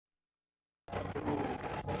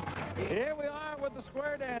Here we are with the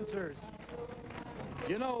square dancers.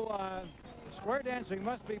 You know, square dancing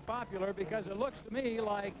must be popular because it looks to me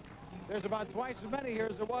like there's about twice as many here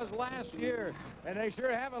as there was last year, and they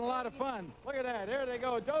sure having a lot of fun. Look at that. There they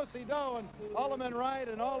go, do-si-do, and all the men right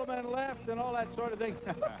and all the men left and all that sort of thing.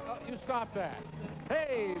 Oh, you stop that.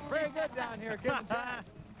 Hey, very good down here, Kim and Jack.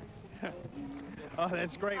 Oh,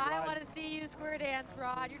 that's great, Rod. I want to see you square dance,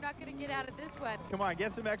 Rod. You're not going to get out of this one. Come on,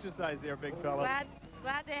 get some exercise there, big fella.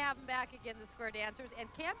 Glad to have them back again, the square dancers.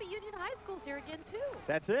 And Canby Union High School's here again, too.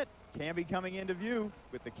 That's it. Canby coming into view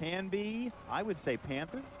with the Canby, I would say,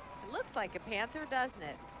 Panther. It looks like a panther, doesn't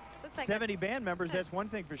it? Looks like 70 band members, that's one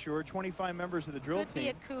thing for sure. 25 members of the drill team. Could be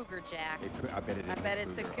a cougar, Jack. I bet it is. I bet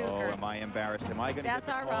it's a cougar. Oh, am I embarrassed? Am I going to get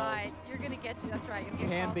the calls? That's all right. You're going to get you. That's right. You'll get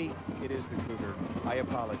Canby, it is the cougar. I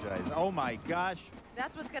apologize. Oh, my gosh.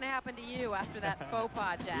 That's what's going to happen to you after that faux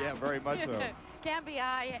pas, Jack. Yeah, very much so. Canby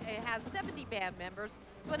High has 70 band members,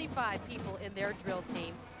 25 people in their drill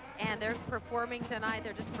team. And they're performing tonight.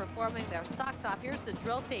 They're just performing their socks off. Here's the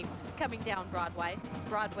drill team coming down Broadway,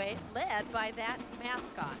 led by that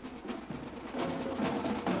mascot.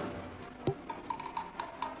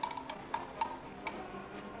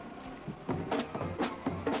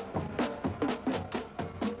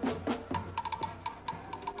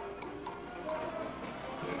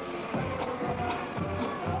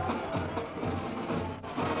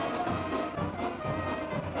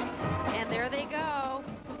 And there they go.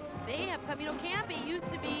 They have come, you know, Canby used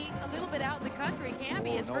to be a little bit out in the country.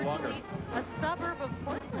 Canby is virtually a suburb of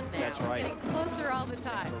Portland now. That's right. It's getting closer all the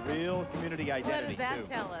time. A real community identity, What does that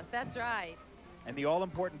tell us? That's right. And the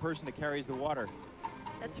all-important person that carries the water.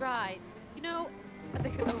 That's right. You know,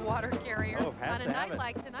 the water carrier on a night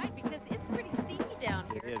like tonight, because it's pretty steamy down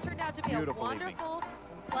here. It's turned out to be a wonderful,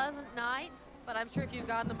 pleasant night, but I'm sure if you've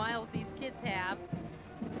gone the miles these kids have,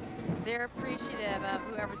 they're appreciative of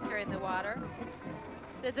whoever's carrying the water.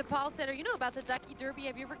 The DePaul Center, you know about the Ducky Derby?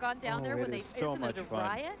 Have you ever gone down there when they isn't it a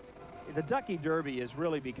riot? The Ducky Derby has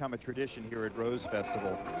really become a tradition here at Rose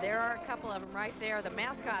Festival. There are a couple of them right there, the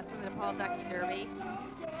mascots from the DePaul Ducky Derby.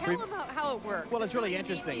 Tell them how it works. Well, it's really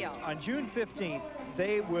interesting. On June 15th,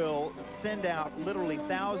 they will send out literally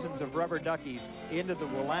thousands of rubber duckies into the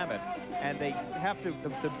Willamette, and they have to,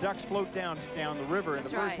 the ducks float down the river, and the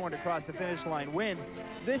first one to cross the finish line wins.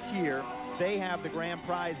 This year, they have the grand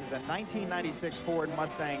prize as a 1996 Ford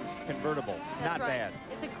Mustang convertible. Not bad.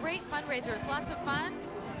 It's a great fundraiser. It's lots of fun.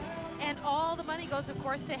 And all the money goes, of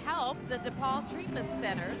course, to help the DePaul treatment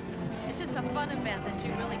centers. It's just a fun event that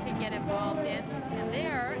you really can get involved in. And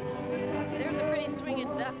there's a pretty swinging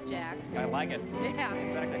duck, Jack. I like it. Yeah.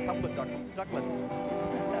 In fact, a couple of ducklets.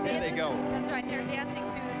 There they go. That's right. They're dancing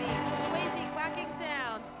to the wheezy, quacking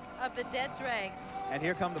sounds of the dead dregs. And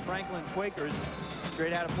here come the Franklin Quakers,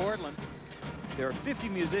 straight out of Portland. There are 50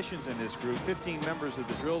 musicians in this group, 15 members of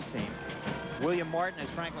the drill team. William Martin is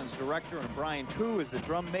Franklin's director, and Brian Koo is the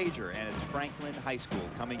drum major, and it's Franklin High School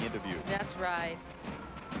coming into view. That's right.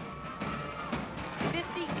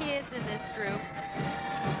 50 kids in this group.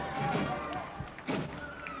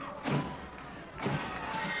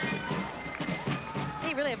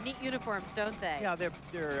 They really have neat uniforms, don't they? Yeah, they're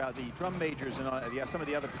the drum majors and some of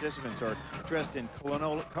the other participants are dressed in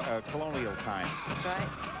colonial times. That's right.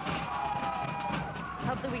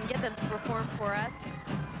 Hopefully we can get them to perform for us.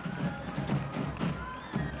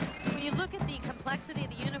 When you look at the complexity of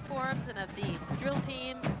the uniforms and of the drill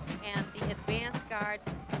teams and the advanced guards,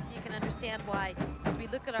 you can understand why, as we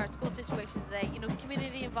look at our school situation today, you know,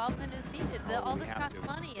 community involvement is needed. All this costs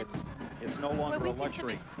money. It's no longer a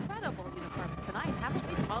luxury. We've seen some incredible uniforms tonight, haven't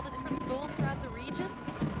we, from all the different schools throughout the region?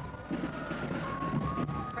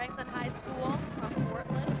 Franklin High School from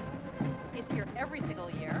Portland is here every single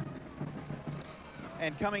year.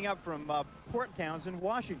 And coming up from Port Townsend,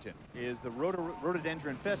 Washington, is the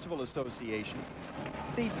Rhododendron Festival Association.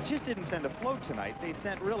 They just didn't send a float tonight. They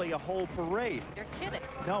sent really a whole parade. You're kidding.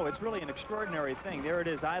 No, it's really an extraordinary thing. There it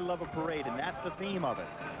is, I Love a Parade, and that's the theme of it.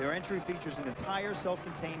 Their entry features an entire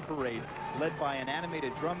self-contained parade led by an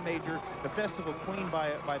animated drum major. The festival queen,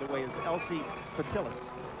 by the way, is Elsie Patilis.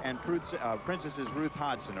 And Princesses Ruth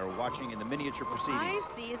Hodson are watching in the miniature proceedings. I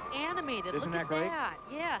see, it's animated. Isn't that great?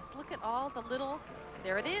 Yes, look at all the little,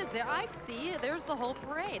 there it is. There, I see, there's the whole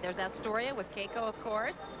parade. There's Astoria with Keiko, of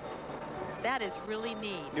course. That is really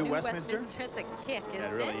neat. New Westminster? It's a kick, isn't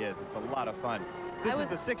it? It really is. It's a lot of fun. This is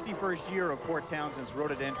the 61st year of Port Townsend's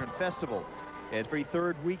Rhododendron Festival. Every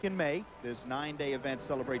third week in May, this 9-day event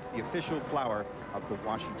celebrates the official flower of the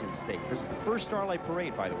Washington state. This is the first Starlight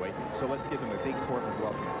Parade, by the way, so let's give them a big Portland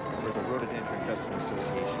welcome for the Rhododendron Festival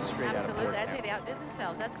Association, straight out of Port Townsend. I'd say they outdid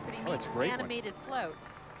themselves. That's a pretty neat it's a great animated float.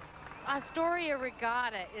 Astoria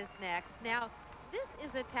Regatta is next. Now, this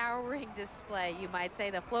is a towering display, you might say,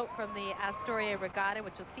 the float from the Astoria Regatta,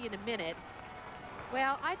 which you'll see in a minute.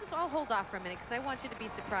 Well, I'll hold off for a minute because I want you to be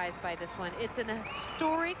surprised by this one. It's an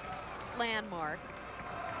historic landmark,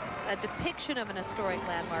 a depiction of an historic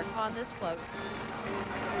landmark on this float.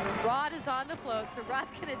 Rod is on the float, so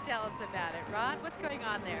Rod's going to tell us about it. Rod, what's going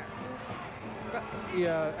on there? The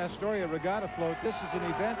Astoria Regatta float, this is an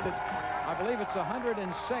event that I believe it's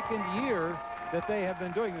 102nd year that they have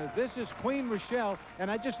been doing this. This is Queen Rochelle, and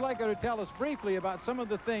I'd just like her to tell us briefly about some of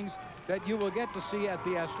the things that you will get to see at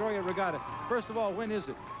the Astoria Regatta. First of all, when is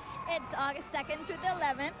it? It's August 2nd through the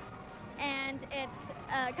 11th, and it's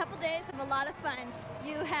a couple days of a lot of fun.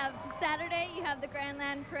 You have Saturday, you have the Grand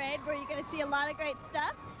Land Parade, where you're going to see a lot of great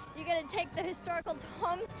stuff. You're going to take the historical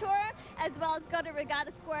homes tour, as well as go to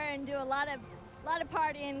Regatta Square and do a lot of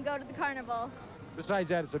partying, go to the carnival. Besides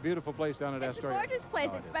that, it's a beautiful place down at Astoria. It's a gorgeous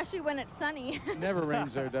place, especially when it's sunny. It never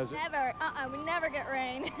rains there, does it? Never. We never get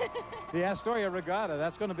rain. The Astoria Regatta,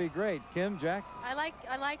 that's going to be great. Kim, Jack? I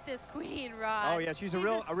like this queen, Rod. Oh, yeah, she's a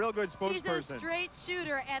real good spokesperson. She's a straight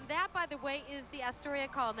shooter, and that, by the way, is the Astoria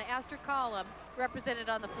column, the Astor column, represented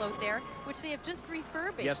on the float there, which they have just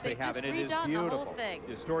refurbished. Yes, they have, and it is beautiful. The whole thing.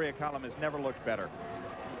 The Astoria column has never looked better.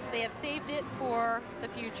 They have saved it for the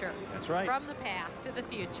future. That's right. From the past to the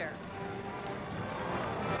future.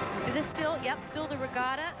 Is this still, yep, still the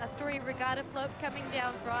Regatta, Astoria Regatta float coming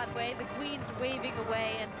down Broadway. The Queen's waving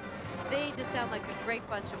away, and they just sound like a great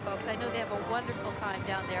bunch of folks. I know they have a wonderful time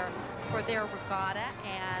down there for their regatta,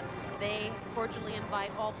 and they fortunately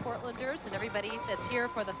invite all Portlanders and everybody that's here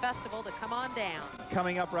for the festival to come on down.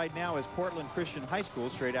 Coming up right now is Portland Christian High School,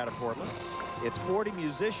 straight out of Portland. It's 40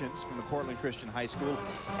 musicians from the Portland Christian High School,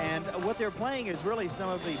 and what they're playing is really some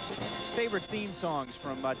of the favorite theme songs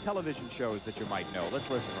from television shows that you might know. Let's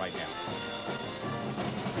listen right now.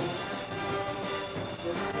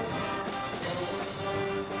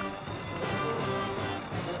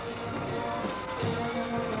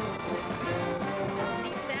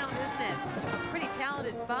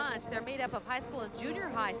 Bunch. They're made up of high school and junior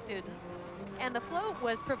high students, and the float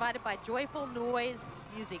was provided by Joyful Noise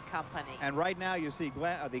Music Company. And right now you see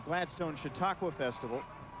the Gladstone Chautauqua Festival.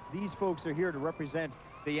 These folks are here to represent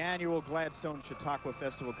the annual Gladstone Chautauqua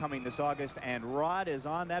Festival coming this August, and Rod is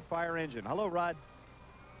on that fire engine. Hello, Rod.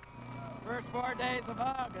 First 4 days of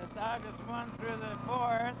August, August 1 through the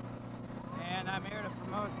 4th, and I'm here to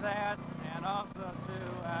promote that and also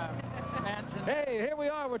to mention... Hey, here we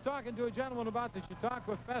are. We're talking to a gentleman about the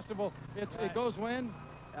Chautauqua Festival. It goes when?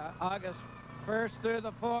 August 1st through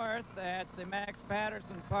the 4th at the Max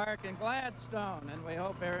Patterson Park in Gladstone, and we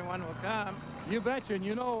hope everyone will come. You betcha. And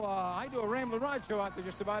you know, I do a Ramblin' Rod show out there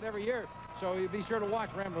just about every year, so you be sure to watch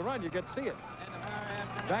Ramblin' Rod. You get to see it.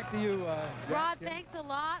 Back to you, Rod, thanks a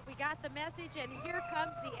lot. We got the message, and here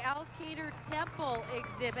comes the Al-Qaeda Temple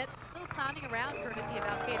exhibit. A little clowning around courtesy of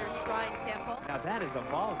Al-Qaeda's Shrine Temple. Now that is a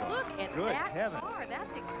Volvo. Look at that car.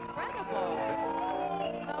 That's incredible.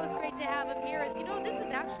 It's always great to have him here. And you know, this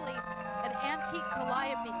is actually an antique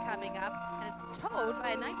calliope coming up, and it's towed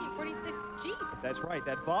by a 1946 Jeep. That's right.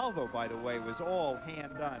 That Volvo, by the way, was all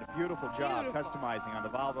hand done. A beautiful job customizing on the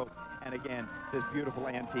Volvo. And again, this beautiful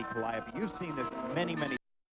antique calliope. You've seen this many, many